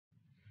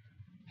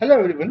Hello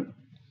everyone.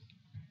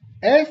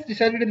 As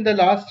decided in the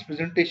last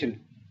presentation,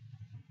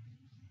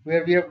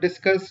 where we have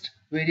discussed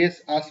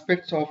various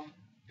aspects of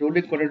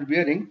rolling coated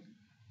bearing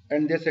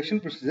and their section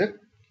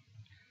procedure,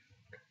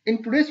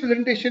 in today's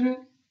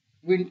presentation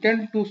we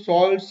intend to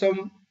solve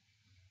some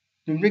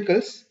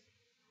numericals.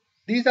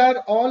 These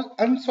are all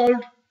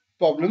unsolved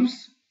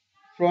problems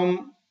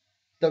from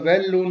the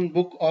well-known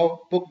book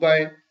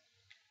by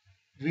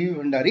V.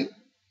 Bhandari.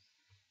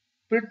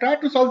 We'll try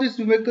to solve these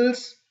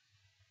numericals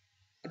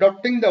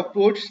adopting the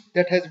approach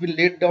that has been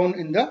laid down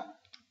in the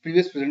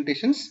previous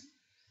presentations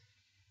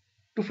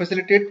to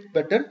facilitate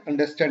better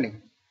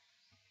understanding.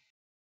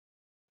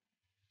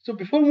 So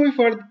before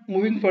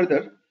moving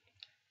further,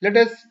 let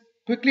us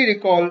quickly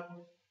recall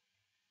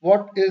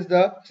what is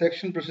the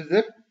selection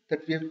procedure that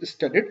we have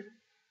studied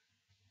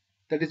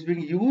that is being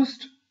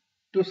used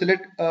to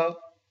select a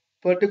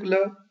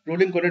particular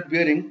rolling coated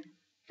bearing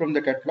from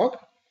the catalog.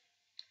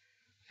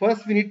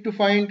 First, we need to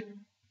find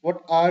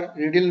what are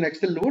radial and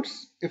axial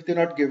loads if they're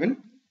not given.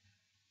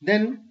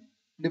 Then,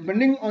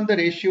 depending on the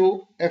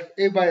ratio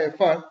FA by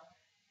FR,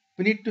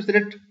 we need to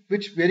select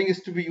which bearing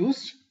is to be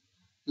used,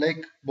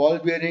 like ball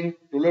bearing,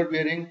 roller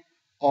bearing,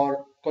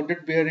 or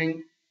contact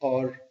bearing,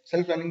 or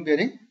self-running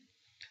bearing.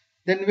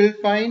 Then we'll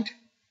find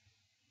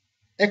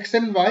X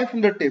and Y from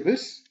the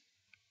tables,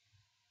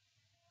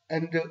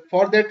 and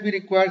for that we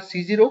require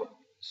C0.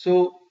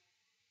 So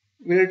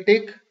we'll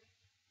take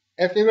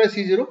FA by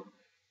C0,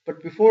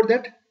 but before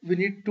that we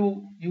need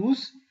to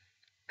use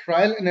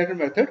trial and error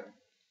method,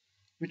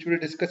 which we'll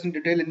discuss in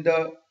detail in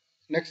the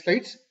next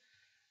slides.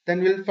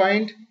 Then we'll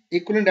find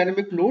equivalent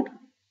dynamic load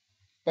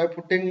by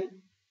putting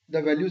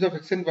the values of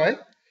X and Y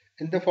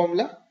in the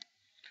formula.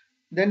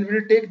 Then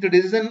we'll take the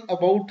decision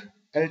about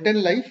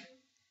L10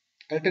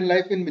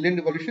 life in million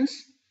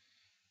revolutions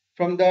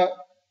from the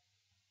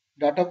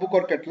data book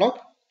or catalog.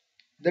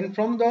 Then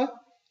from the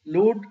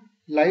load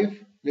life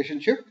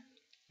relationship,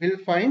 we'll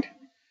find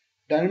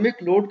dynamic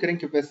load carrying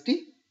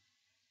capacity.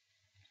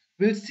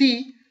 We'll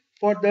see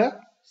for the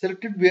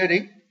selected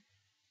bearing,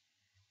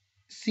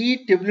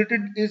 C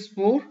tabulated is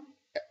more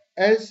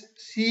as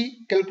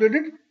C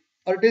calculated,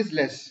 or it is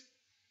less.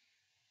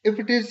 If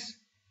it is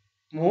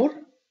more,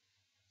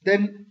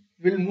 then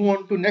we'll move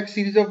on to next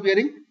series of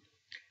bearing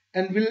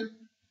and we'll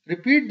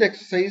repeat the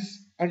exercise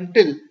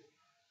until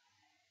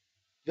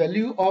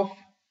value of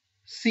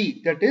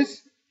C, that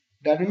is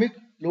dynamic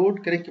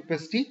load carrying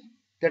capacity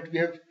that we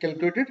have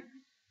calculated,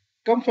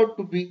 comes out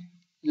to be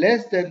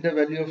less than the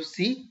value of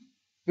C,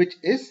 which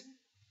is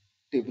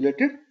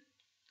tabulated.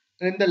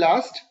 And in the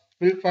last,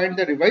 we'll find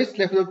the revised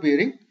life of the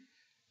bearing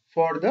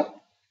for the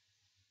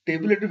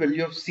tabulated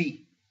value of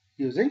C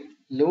using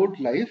load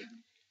life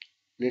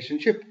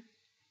relationship.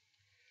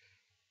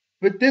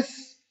 With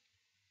this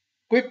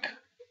quick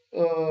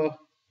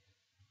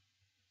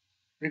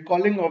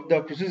recalling of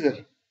the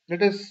procedure,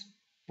 let us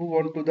move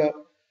on to the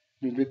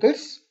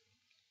numericals.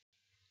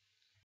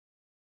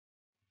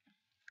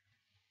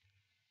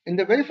 In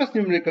the very first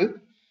numerical,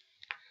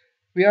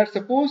 we are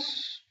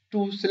supposed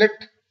to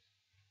select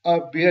a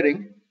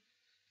bearing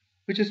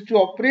which is to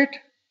operate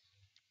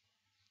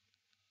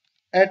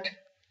at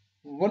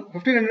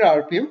 1500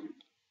 rpm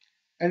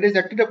and is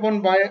acted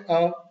upon by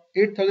a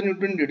 8000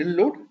 Newton radial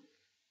load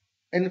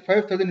and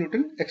 5000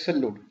 Newton axial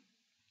load.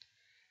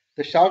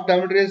 The shaft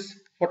diameter is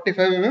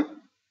 45 mm.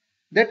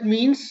 That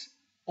means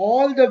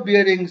all the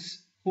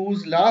bearings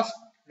whose last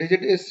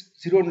digit is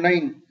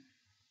 09,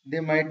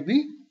 they might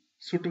be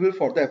suitable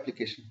for the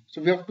application.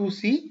 So we have to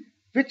see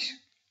which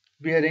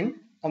bearing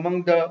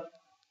among the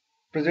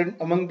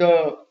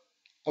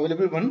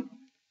available one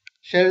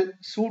shall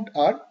suit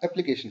our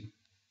application.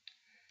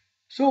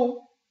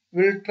 So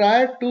we'll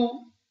try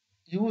to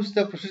use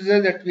the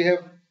procedure that we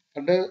have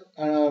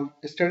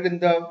studied in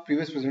the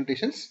previous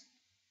presentations.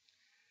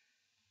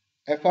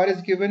 FR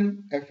is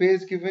given, FA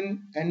is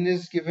given, N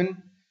is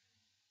given,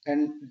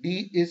 and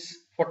D is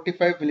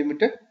 45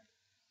 mm.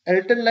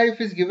 L10 life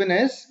is given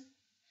as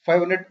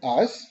 500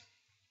 hours.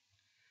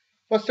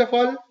 First of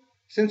all,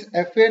 since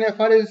FA and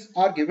FR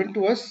are given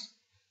to us,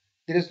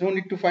 there is no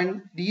need to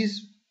find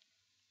these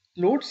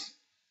loads.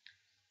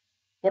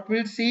 What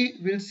we'll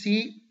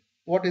see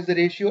what is the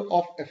ratio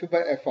of FA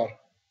by FR.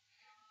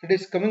 It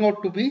is coming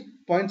out to be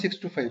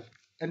 0.625,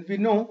 and we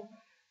know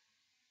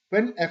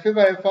when FA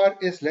by FR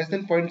is less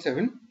than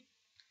 0.7,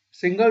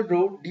 single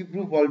row deep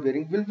groove ball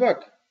bearing will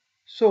work.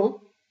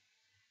 So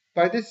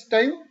by this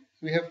time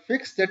we have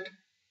fixed that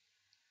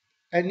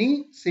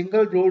any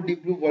single row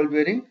deep groove ball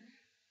bearing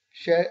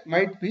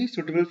might be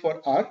suitable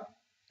for our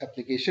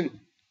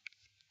application.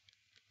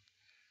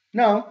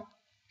 Now,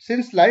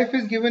 since life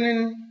is given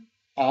in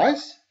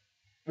hours,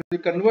 we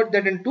will convert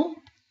that into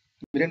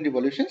million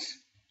revolutions.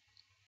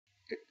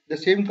 The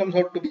same comes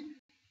out to be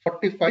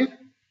 45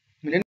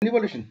 million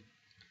revolutions.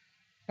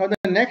 Now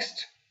the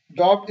next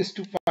job is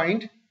to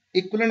find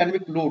equivalent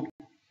dynamic load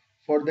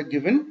for the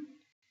given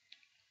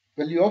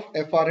value of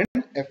FR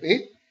and FA.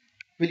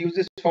 We'll use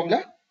this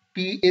formula.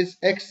 P is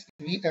X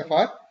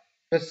VFR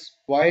plus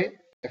Y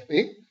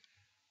FA.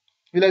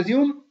 We'll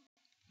assume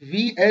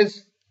V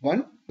as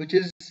 1, which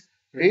is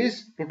race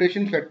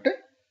rotation factor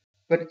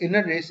when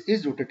inner race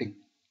is rotating.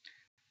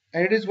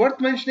 And it is worth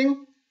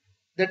mentioning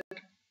that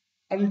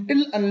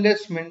until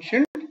unless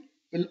mentioned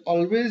will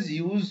always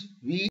use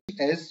V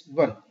as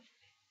 1.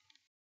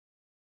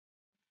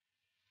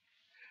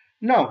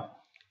 Now,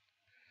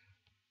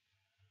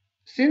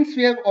 since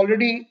we have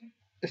already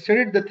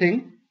studied the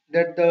thing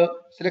that the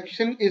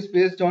selection is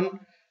based on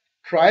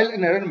trial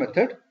and error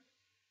method,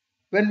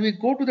 when we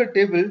go to the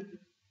table,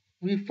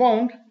 we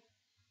found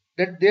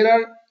that there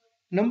are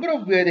number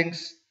of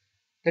bearings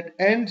that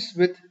ends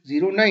with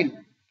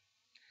 09.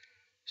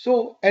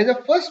 So as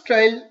a first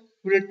trial,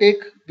 we will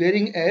take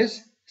bearing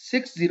as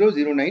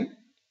 6009.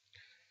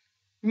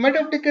 We might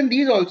have taken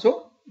these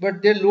also,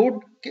 but their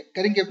load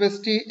carrying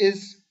capacity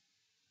is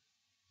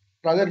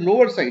rather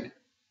lower side.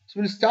 So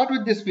we'll start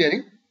with this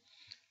bearing.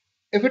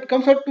 If it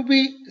comes out to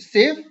be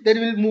safe, then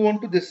we'll move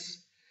on to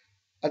this.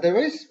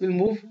 Otherwise, we'll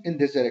move in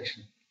this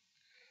direction.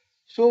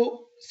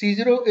 So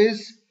C0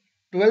 is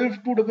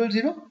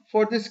 12200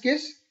 for this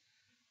case.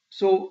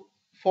 So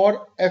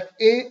for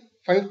FA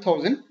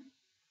 5000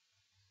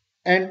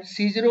 and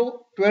C0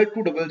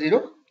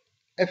 12200,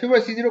 FA by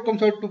C0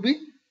 comes out to be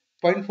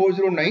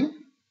 0.409,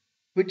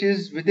 which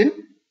is within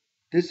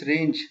this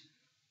range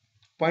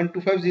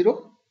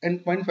 0.250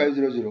 and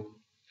 0.500.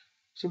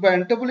 So by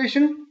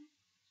interpolation,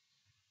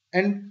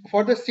 and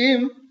for the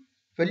same,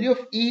 value of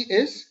E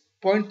is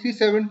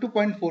 0.37 to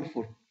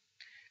 0.44.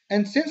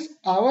 And since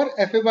our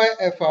FA by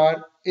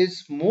FR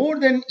is more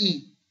than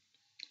E,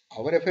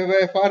 our FA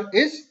by FR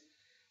is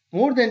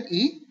more than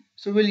E,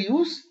 so we'll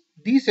use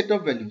these set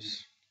of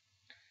values.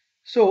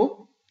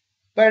 So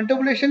by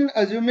interpolation,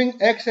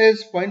 assuming X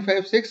as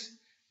 0.56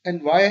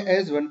 and Y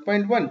as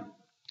 1.1,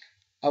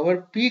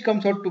 our P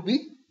comes out to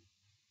be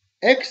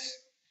X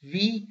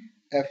V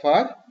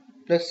FR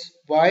plus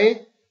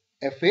Y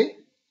FA,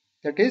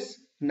 that is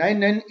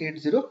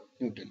 9980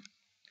 Newton.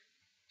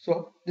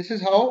 So this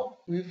is how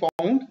we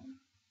found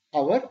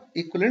our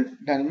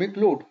equivalent dynamic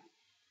load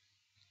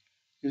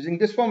using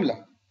this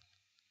formula.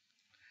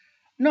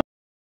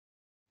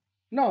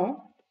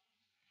 Now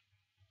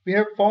we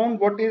have found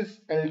what is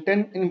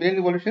L10 in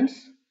bearing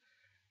revolutions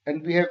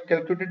and we have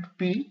calculated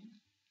P.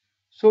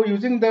 So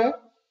using the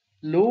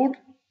load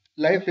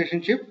life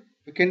relationship,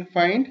 we can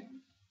find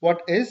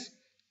what is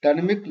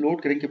dynamic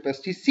load carrying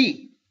capacity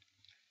C.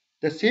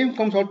 The same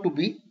comes out to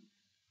be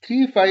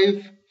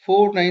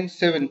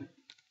 35497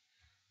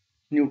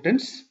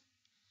 newtons.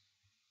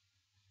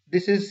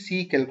 This is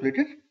C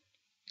calculated.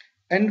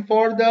 And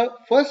for the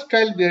first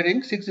trial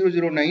bearing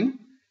 6009,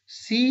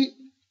 C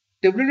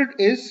tabulated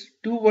is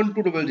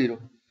 21200.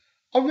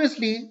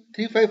 Obviously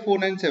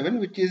 35497,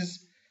 which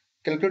is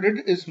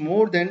calculated, is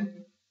more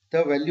than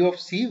the value of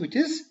C, which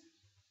is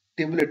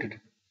tabulated.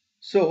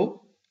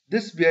 So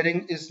this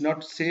bearing is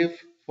not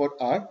safe for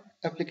our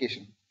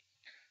application.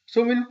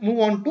 So we'll move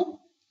on to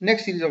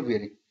next series of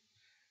bearing.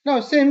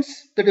 Now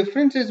since the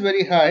difference is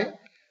very high,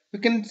 we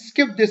can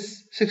skip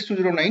this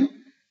 6209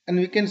 and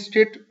we can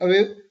straight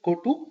away go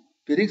to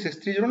bearing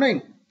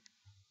 6309.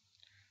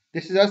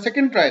 This is our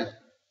second trial.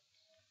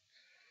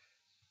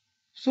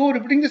 So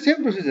repeating the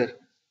same procedure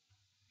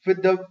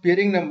with the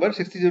bearing number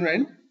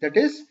 6009, that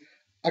is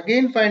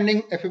again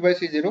finding FA by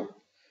C0,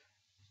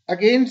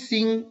 again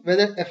seeing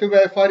whether FA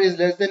by FR is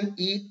less than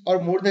E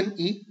or more than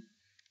E,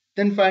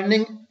 then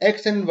finding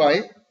X and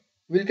Y,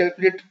 we'll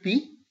calculate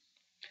P,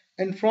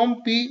 and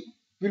from P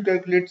we'll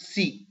calculate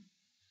C.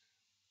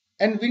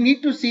 And we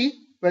need to see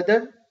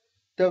whether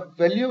the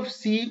value of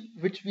C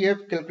which we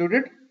have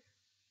calculated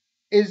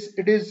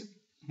is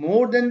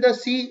more than the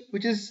C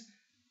which is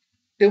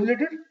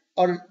tabulated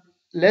or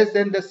less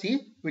than the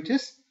C which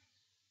is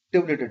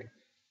tabulated.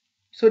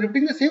 So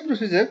repeating the same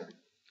procedure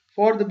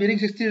for the bearing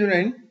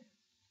 6009,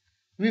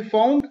 we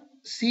found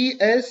C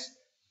as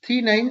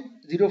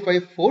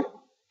 39054,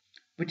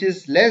 which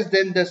is less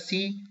than the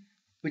C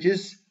which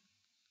is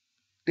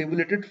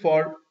tabulated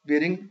for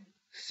bearing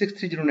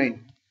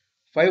 6309,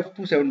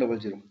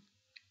 52700,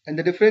 and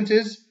the difference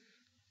is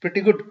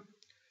pretty good.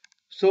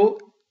 So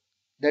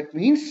that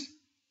means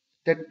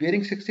that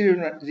bearing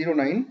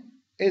 6009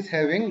 is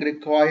having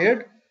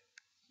required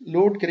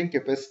load carrying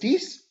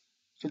capacities.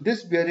 So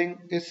this bearing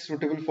is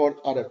suitable for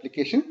our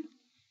application.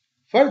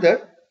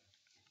 Further,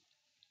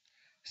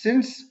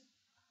 since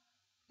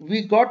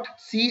we got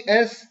C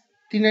as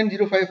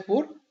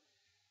 39054,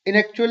 in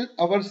actual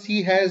our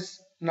C has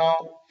now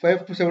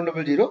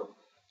 52700. So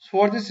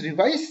for this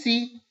revised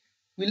C,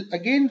 we'll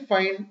again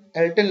find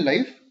L10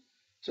 life.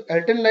 So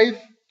L10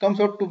 life comes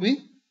out to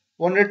be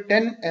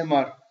 110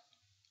 MR.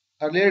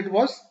 Earlier it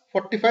was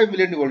 45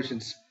 million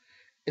revolutions.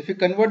 If we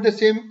convert the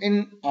same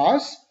in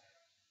hours,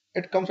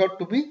 it comes out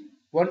to be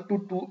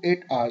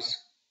 1228 hours,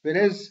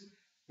 whereas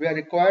we are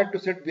required to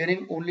set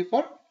bearing only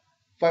for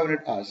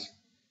 500 hours.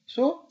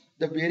 So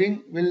the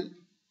bearing will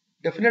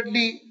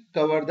definitely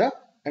cover the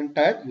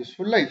entire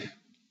useful life.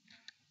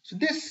 So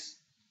this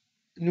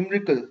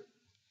numerical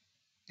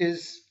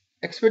is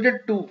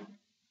expected to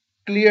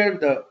clear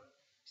the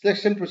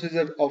selection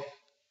procedure of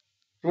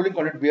rolling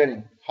contact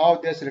bearing, how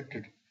they are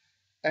selected.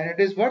 And it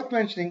is worth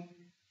mentioning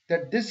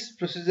that this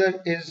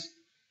procedure is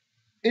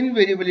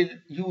invariably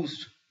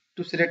used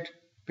to select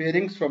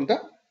bearings from the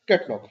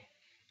catalog.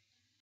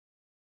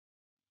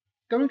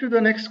 Coming to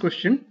the next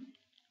question.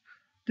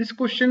 This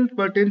question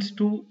pertains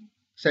to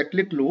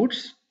cyclic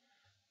loads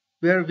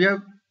where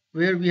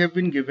we have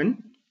been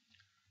given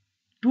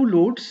two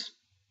loads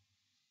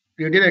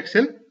radial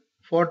axial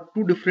for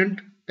two different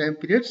time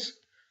periods.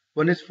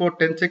 One is for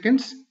 10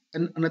 seconds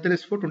and another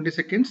is for 20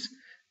 seconds,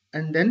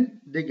 and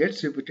then they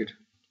get repeated.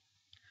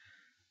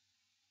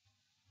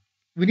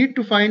 We need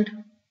to find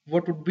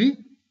what would be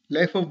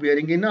life of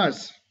bearing in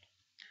hours.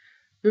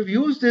 We've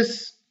used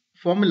this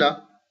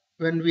formula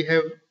when we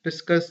have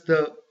discussed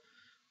the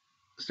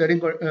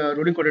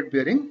rolling coated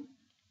bearing.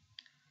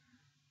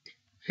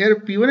 Here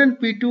P1 and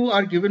P2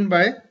 are given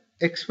by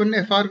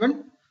X1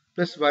 FR1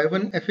 plus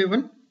Y1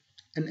 FA1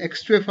 and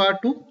X2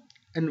 FR2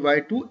 and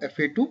Y2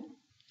 FA2,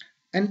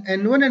 and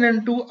N1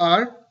 and N2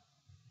 are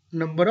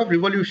number of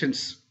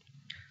revolutions.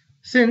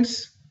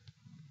 Since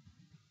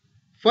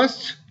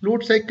first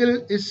load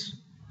cycle is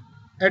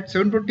at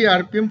 720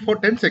 rpm for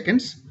 10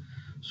 seconds,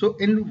 so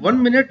in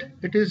 1 minute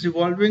it is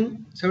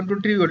revolving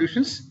 720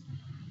 revolutions.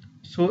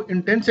 So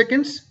in 10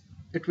 seconds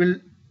it will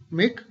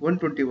make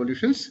 120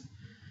 revolutions.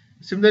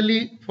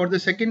 Similarly, for the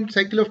second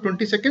cycle of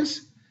 20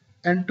 seconds,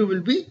 N2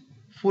 will be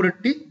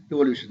 480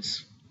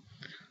 revolutions.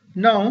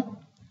 Now,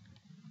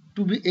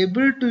 to be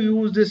able to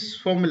use this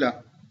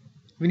formula,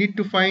 we need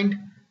to find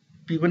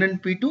P1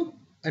 and P2,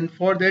 and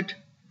for that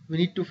we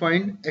need to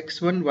find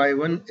X1,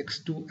 Y1,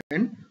 X2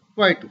 and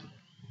Y2.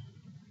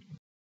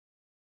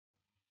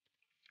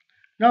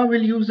 Now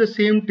we'll use the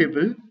same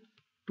table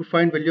to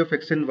find value of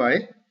X and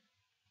Y.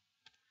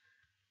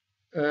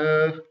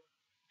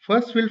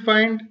 First we'll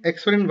find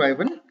X1 and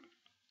Y1.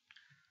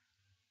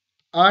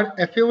 Our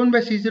FA1 by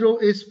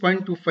C0 is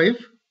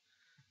 0.25.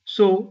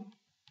 So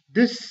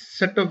this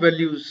set of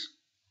values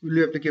will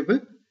be applicable.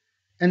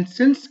 And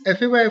since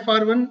FA by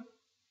FR1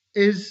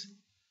 is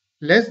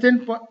less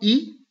than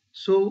E,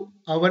 so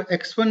our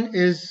X1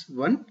 is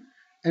 1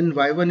 and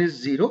Y1 is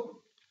 0.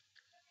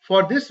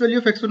 For this value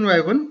of X1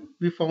 Y1,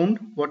 we found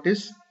what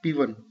is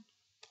P1.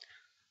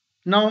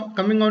 Now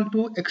coming on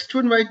to X2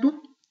 and Y2.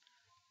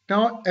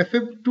 Now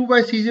FA2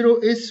 by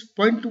C0 is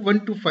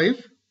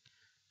 0.125,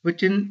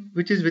 which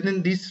is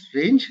within this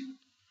range.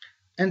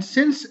 And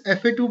since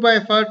FA2 by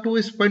FR2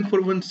 is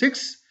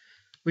 0.416,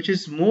 which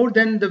is more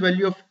than the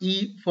value of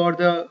E for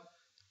the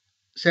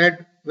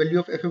said value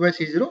of FA by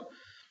C0,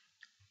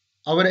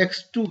 our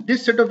X2,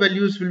 this set of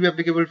values will be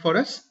applicable for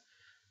us.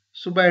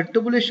 So by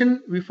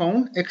interpolation, we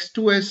found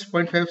X2 as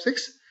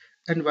 0.56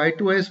 and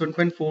Y2 as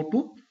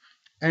 1.42,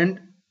 and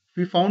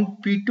we found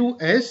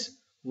P2 as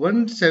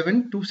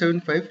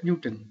 17275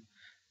 Newton.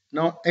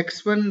 Now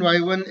X1,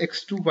 Y1,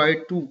 X2,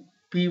 Y2,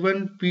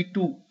 P1,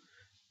 P2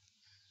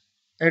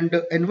 and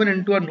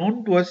N1, N2 are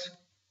known to us.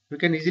 We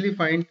can easily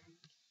find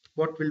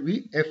what will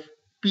be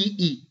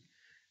FPE.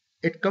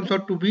 It comes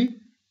out to be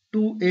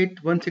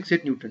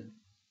 28168 Newton.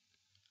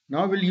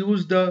 Now we'll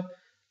use the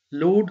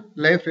load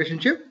life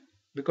relationship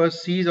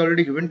because C is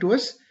already given to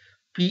us.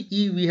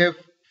 PE we have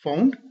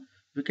found.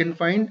 We can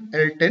find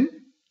L10,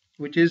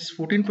 which is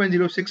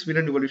 14.06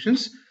 million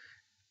revolutions.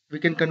 We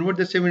can convert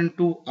the same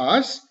into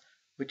hours,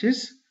 which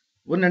is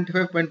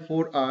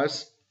 195.4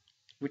 hours,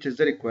 which is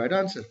the required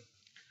answer.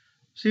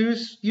 So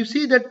you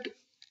see that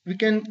we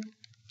can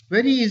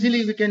very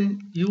easily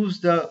use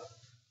the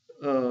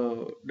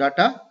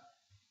data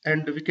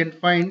and we can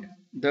find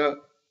the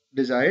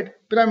desired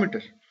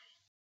parameter.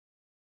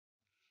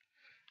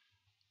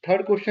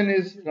 Third question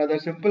is rather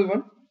simple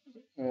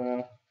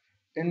one.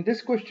 In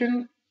this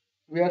question,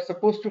 we are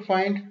supposed to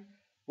find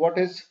what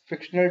is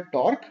frictional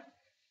torque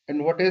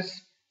and what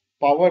is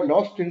power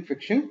lost in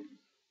friction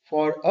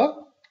for a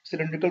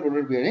cylindrical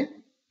roller bearing.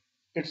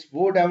 Its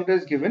bore diameter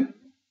is given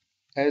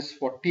as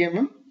 40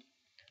 mm,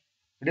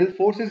 radial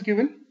force is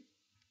given,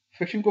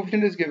 friction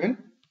coefficient is given,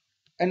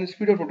 and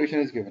speed of rotation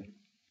is given.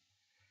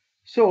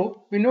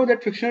 So we know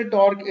that frictional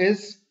torque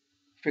is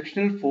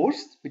frictional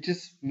force, which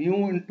is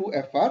mu into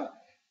Fr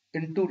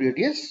into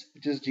radius,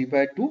 which is d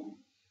by 2.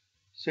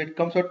 So it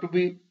comes out to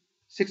be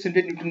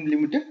 600 Newton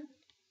millimeter.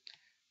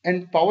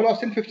 And power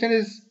loss in friction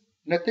is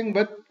nothing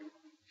but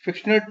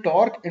frictional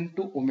torque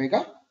into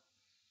omega.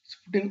 So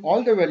putting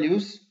all the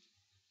values,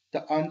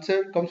 the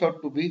answer comes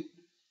out to be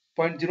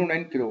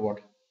 0.09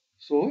 kilowatt.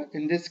 So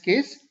in this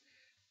case,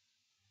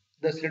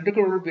 the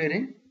cylindrical roller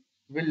bearing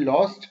will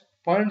lost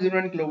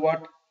 0.09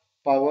 kilowatt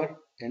power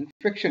in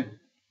friction.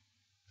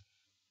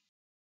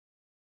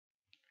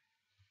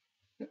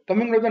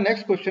 Coming to the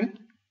next question.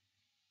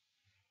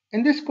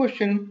 In this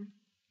question,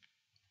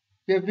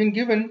 we have been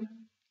given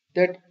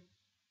that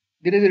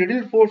there is a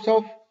radial force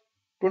of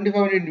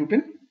 2500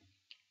 Newton,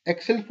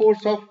 axial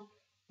force of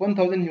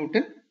 1000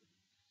 Newton,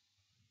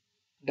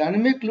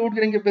 dynamic load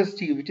carrying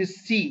capacity, which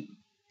is C,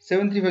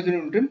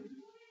 7350 Newton,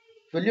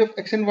 value of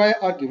X and Y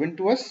are given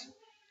to us,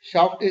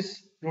 shaft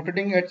is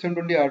rotating at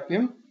 720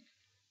 rpm.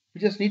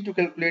 We just need to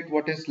calculate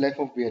what is life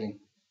of bearing.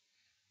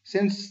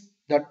 Since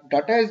that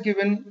data is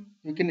given,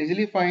 we can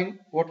easily find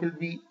what will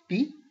be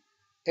P,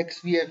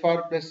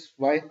 XVFR plus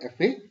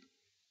YFA,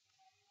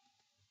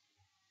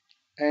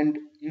 and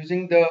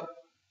using the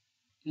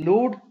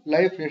load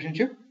life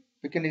relationship,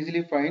 we can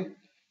easily find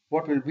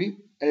what will be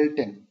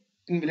L10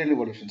 in million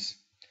revolutions,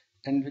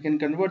 and we can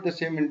convert the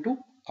same into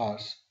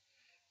hours.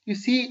 You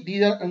see,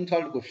 these are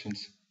unsolved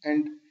questions,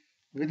 and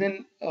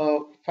within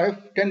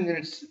 5-10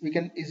 minutes we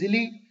can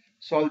easily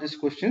solve these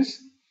questions.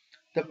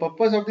 The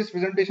purpose of this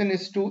presentation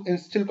is to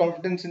instill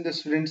confidence in the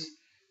students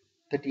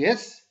that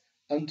yes,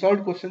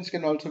 unsolved questions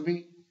can also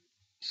be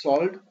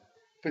solved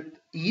with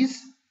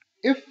ease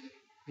if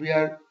we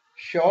are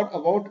sure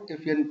about,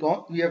 if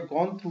we have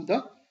gone through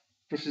the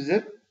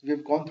procedure, we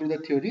have gone through the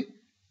theory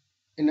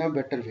in a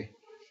better way.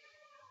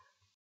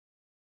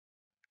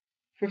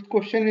 Fifth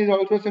question is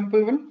also a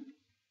simple one,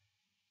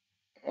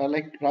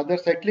 like rather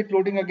cyclic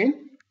loading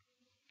again.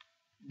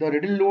 The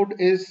radial load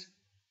is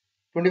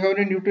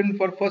 2500 Newton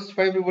for first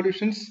 5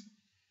 revolutions.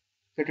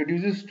 That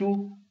reduces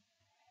to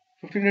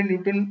 1500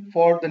 Newton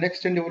for the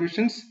next 10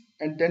 revolutions,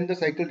 and then the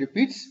cycle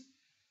repeats.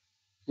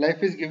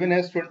 Life is given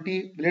as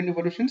 20 billion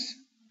revolutions.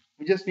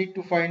 We just need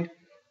to find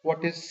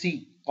what is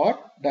C, or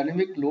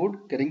dynamic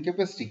load carrying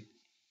capacity.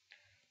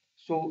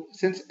 So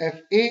since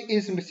FA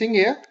is missing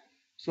here,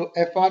 so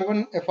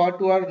FR1,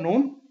 FR2 are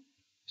known.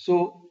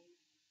 So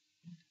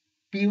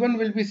P1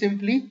 will be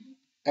simply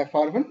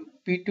FR1,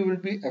 P2 will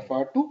be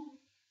FR2,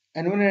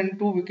 N1 and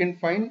N2 we can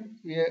find,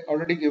 we are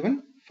already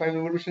given 5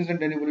 evolutions and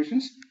 10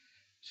 evolutions.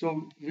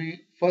 So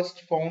we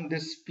first found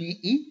this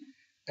PE,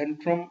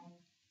 and from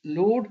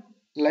load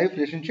life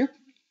relationship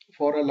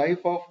for a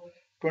life of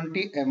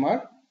 20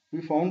 MR,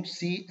 we found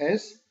C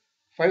as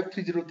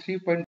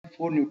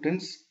 5303.4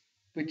 newtons,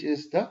 which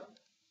is the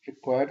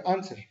required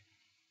answer.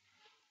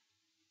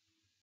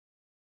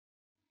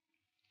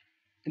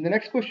 In the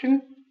next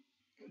question,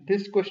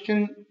 this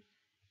question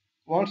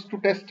wants to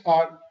test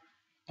our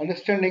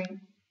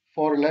understanding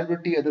for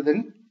reliability other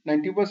than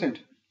 90%.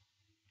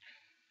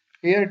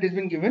 Here it has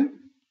been given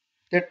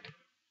that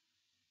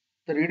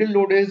the radial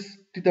load is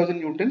 3000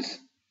 newtons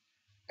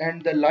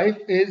and the life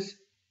is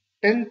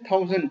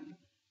 10,000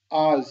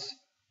 hours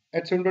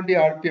at 720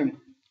 rpm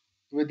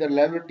with a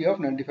reliability of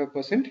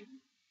 95%.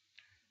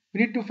 We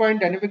need to find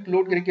dynamic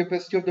load carrying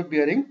capacity of the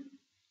bearing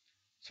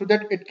so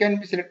that it can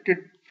be selected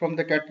from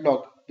the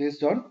catalog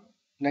based on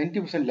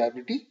 90%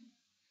 reliability.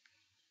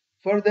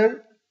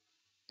 Further,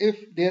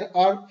 if there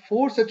are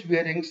 4 such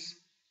bearings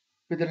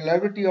with a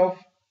reliability of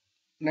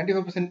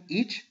 95%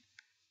 each,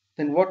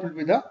 then what will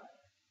be the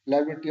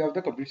reliability of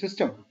the complete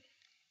system?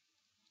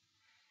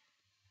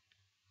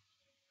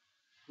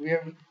 We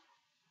have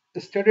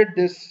studied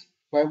this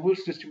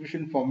Weibull's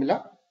distribution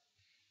formula.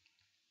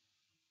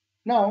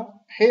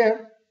 Now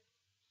here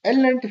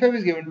L95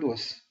 is given to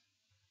us,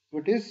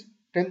 which is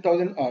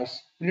 10,000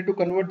 hours. We need to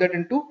convert that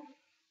into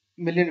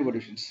million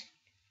revolutions.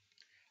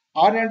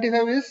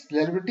 R95 is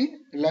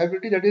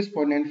reliability that is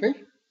 0.95.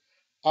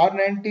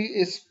 R90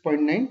 is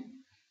 0.9.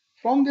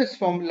 From this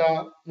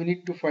formula, we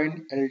need to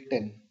find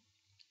L10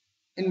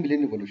 in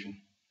million revolution.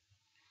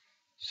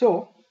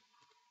 So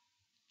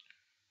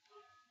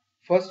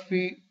first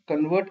we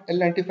convert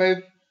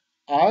L95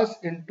 hours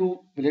into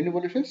million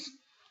revolutions.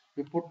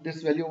 We put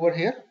this value over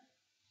here.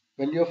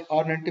 Value of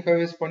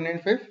R95 is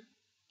 0.95,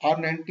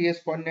 R90 is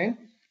 0.9,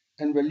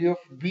 and value of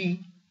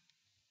B,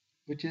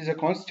 which is a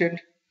constant,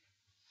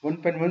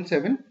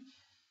 1.17,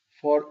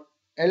 for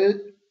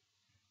L50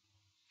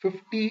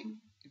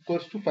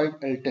 equals to 5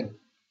 L10.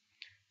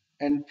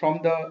 And from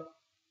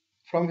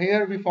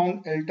here we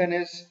found L10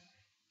 is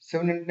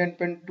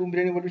 710.2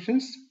 million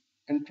revolutions,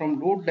 and from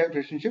load life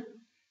relationship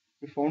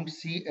we found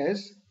C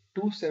as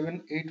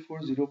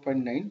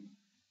 27840.9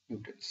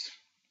 newtons.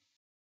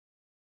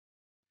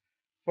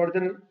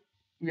 Further,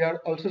 we are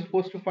also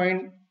supposed to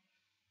find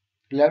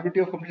reliability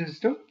of complete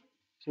system.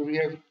 So we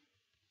have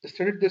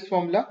studied this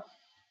formula.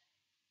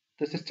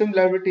 The system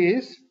reliability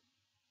is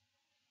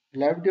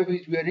reliability of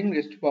each bearing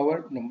raised to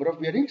power number of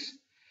bearings.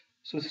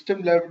 So system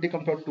reliability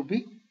comes out to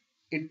be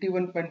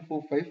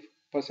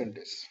 81.45%.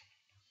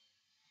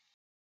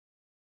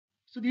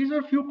 So these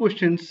are few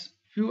questions,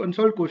 few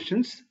unsolved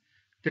questions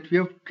that we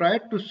have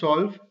tried to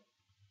solve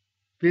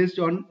based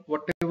on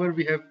whatever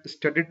we have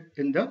studied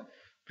in the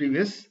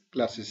previous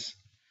classes.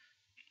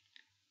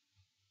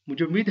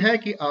 मुझे उम्मीद है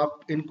कि आप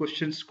इन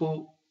questions को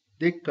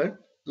देखकर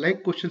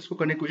like questions को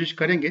करने की कोशिश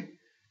करेंगे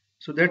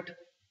सो दैट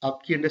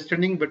आपकी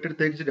अंडरस्टैंडिंग बेटर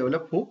तरीके से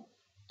डेवलप हो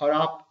और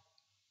आप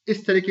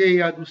इस तरह के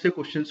या दूसरे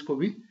क्वेश्चंस को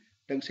भी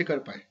ढंग से कर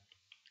पाए.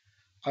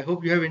 I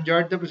hope you have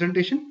enjoyed the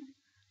presentation.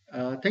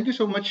 Thank you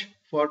so much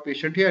for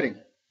patient hearing.